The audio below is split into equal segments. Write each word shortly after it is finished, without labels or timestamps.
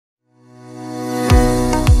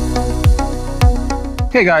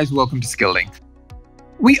Hey guys, welcome to Skill-Lync.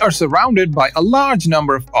 We are surrounded by a large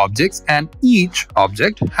number of objects and each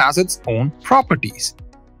object has its own properties.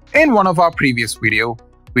 In one of our previous videos,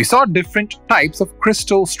 we saw different types of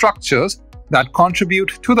crystal structures that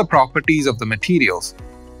contribute to the properties of the materials.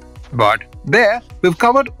 But there, we've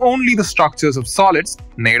covered only the structures of solids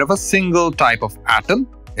made of a single type of atom,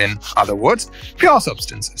 in other words, pure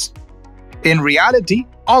substances. In reality,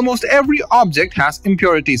 almost every object has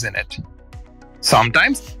impurities in it.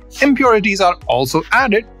 Sometimes, impurities are also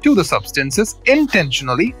added to the substances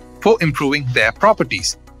intentionally for improving their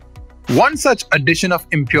properties. One such addition of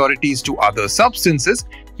impurities to other substances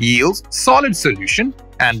yields solid solution,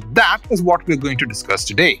 and that is what we're going to discuss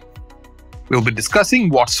today. We'll be discussing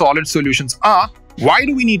what solid solutions are, why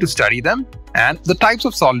do we need to study them, and the types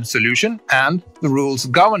of solid solution and the rules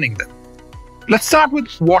governing them. Let's start with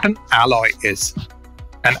what an alloy is.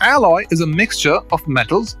 An alloy is a mixture of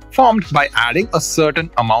metals formed by adding a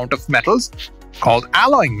certain amount of metals, called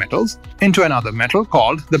alloying metals, into another metal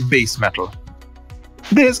called the base metal.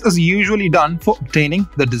 This is usually done for obtaining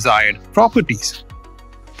the desired properties.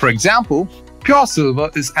 For example, pure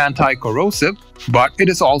silver is anti-corrosive, but it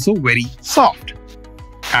is also very soft.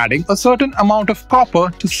 Adding a certain amount of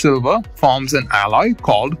copper to silver forms an alloy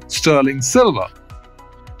called sterling silver.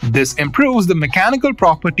 This improves the mechanical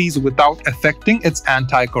properties without affecting its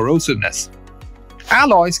anti-corrosiveness.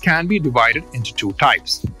 Alloys can be divided into two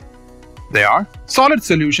types. They are solid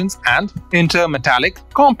solutions and intermetallic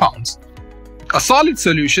compounds. A solid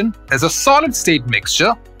solution is a solid-state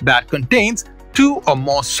mixture that contains two or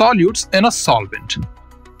more solutes in a solvent.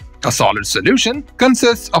 A solid solution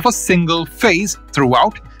consists of a single phase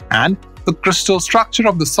throughout, and the crystal structure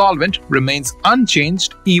of the solvent remains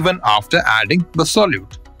unchanged even after adding the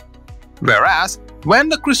solute. Whereas, when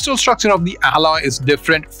the crystal structure of the alloy is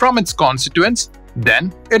different from its constituents,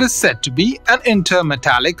 then it is said to be an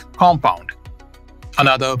intermetallic compound.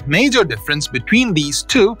 Another major difference between these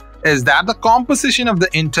two is that the composition of the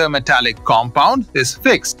intermetallic compound is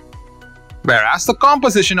fixed, whereas the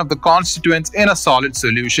composition of the constituents in a solid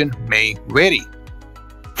solution may vary.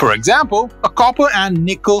 For example, a copper and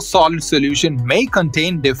nickel solid solution may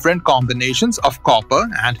contain different combinations of copper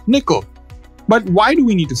and nickel. But why do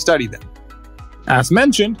we need to study them? As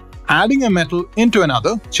mentioned, adding a metal into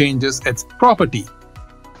another changes its property.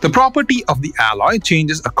 The property of the alloy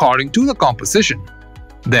changes according to the composition.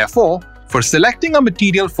 Therefore, for selecting a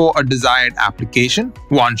material for a desired application,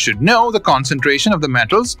 one should know the concentration of the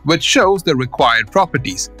metals, which shows the required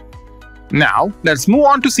properties. Now, let's move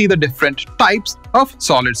on to see the different types of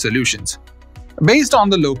solid solutions. Based on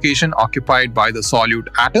the location occupied by the solute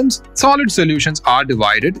atoms, solid solutions are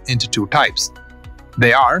divided into two types.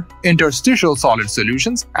 They are interstitial solid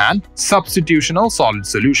solutions and substitutional solid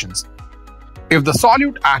solutions. If the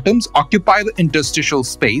solute atoms occupy the interstitial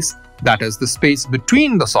space, that is the space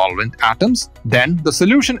between the solvent atoms, then the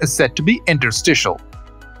solution is said to be interstitial.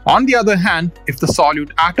 On the other hand, if the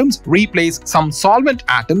solute atoms replace some solvent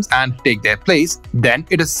atoms and take their place, then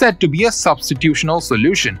it is said to be a substitutional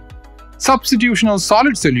solution. Substitutional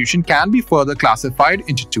solid solution can be further classified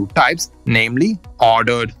into two types, namely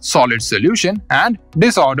ordered solid solution and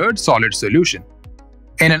disordered solid solution.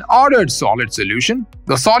 In an ordered solid solution,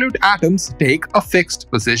 the solute atoms take a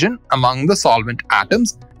fixed position among the solvent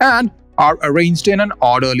atoms and are arranged in an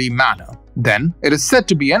orderly manner. Then it is said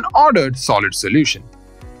to be an ordered solid solution.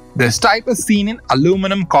 This type is seen in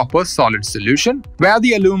aluminum-copper solid solution, where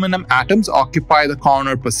the aluminum atoms occupy the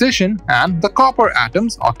corner position and the copper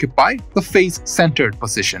atoms occupy the face-centered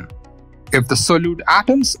position. If the solute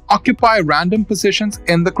atoms occupy random positions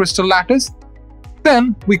in the crystal lattice,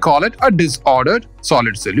 then we call it a disordered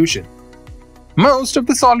solid solution. Most of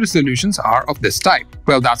the solid solutions are of this type.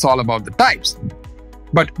 Well, that's all about the types.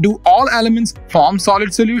 But do all elements form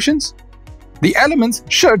solid solutions? The elements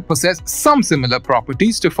should possess some similar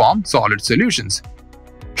properties to form solid solutions.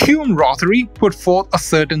 Hume Rothery put forth a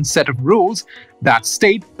certain set of rules that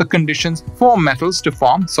state the conditions for metals to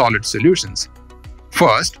form solid solutions.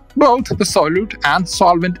 First, both the solute and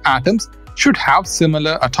solvent atoms should have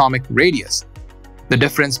similar atomic radius. The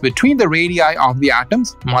difference between the radii of the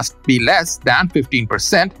atoms must be less than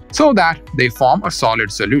 15% so that they form a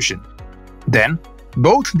solid solution. Then,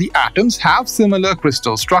 both the atoms have similar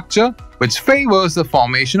crystal structure, which favors the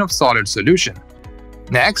formation of solid solution.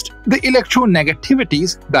 Next, the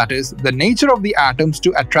electronegativities, that is, the nature of the atoms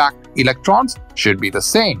to attract electrons, should be the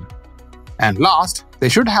same. And last, they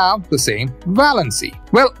should have the same valency.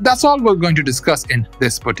 Well, that's all we're going to discuss in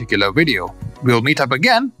this particular video. We'll meet up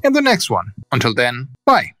again in the next one. Until then,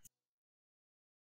 bye.